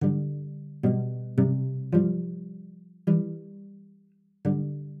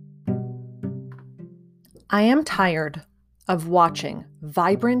I am tired of watching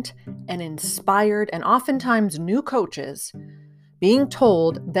vibrant and inspired and oftentimes new coaches being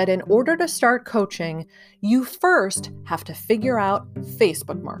told that in order to start coaching, you first have to figure out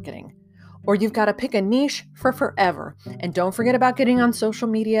Facebook marketing, or you've got to pick a niche for forever. And don't forget about getting on social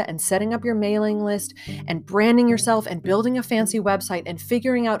media and setting up your mailing list and branding yourself and building a fancy website and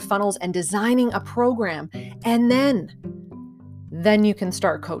figuring out funnels and designing a program. And then you can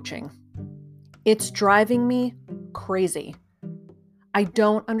start coaching. It's driving me crazy. I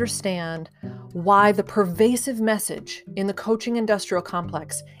don't understand why the pervasive message in the coaching industrial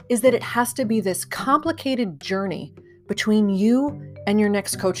complex is that it has to be this complicated journey between you and your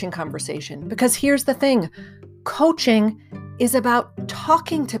next coaching conversation. Because here's the thing, coaching is about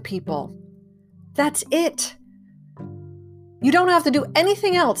talking to people. That's it. You don't have to do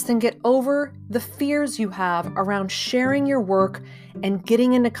anything else than get over the fears you have around sharing your work and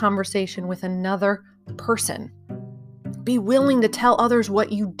getting into conversation with another person. Be willing to tell others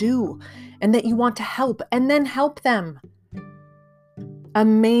what you do and that you want to help, and then help them.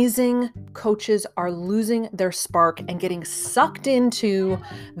 Amazing coaches are losing their spark and getting sucked into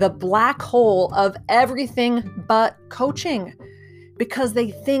the black hole of everything but coaching because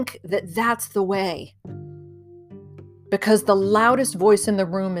they think that that's the way. Because the loudest voice in the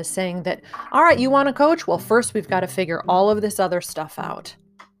room is saying that, all right, you want to coach? Well, first we've got to figure all of this other stuff out.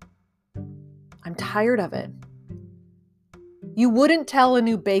 I'm tired of it. You wouldn't tell a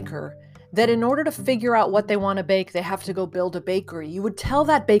new baker that in order to figure out what they want to bake, they have to go build a bakery. You would tell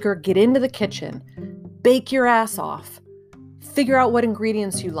that baker, get into the kitchen, bake your ass off, figure out what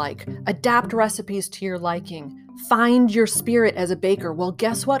ingredients you like, adapt recipes to your liking, find your spirit as a baker. Well,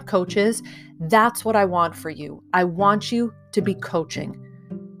 guess what, coaches? That's what I want for you. I want you to be coaching.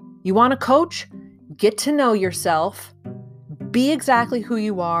 You want to coach? Get to know yourself, be exactly who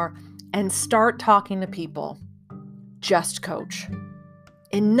you are, and start talking to people. Just coach.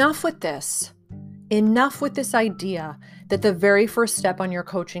 Enough with this. Enough with this idea that the very first step on your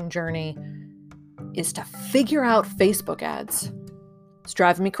coaching journey is to figure out Facebook ads. It's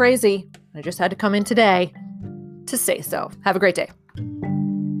driving me crazy. I just had to come in today to say so. Have a great day.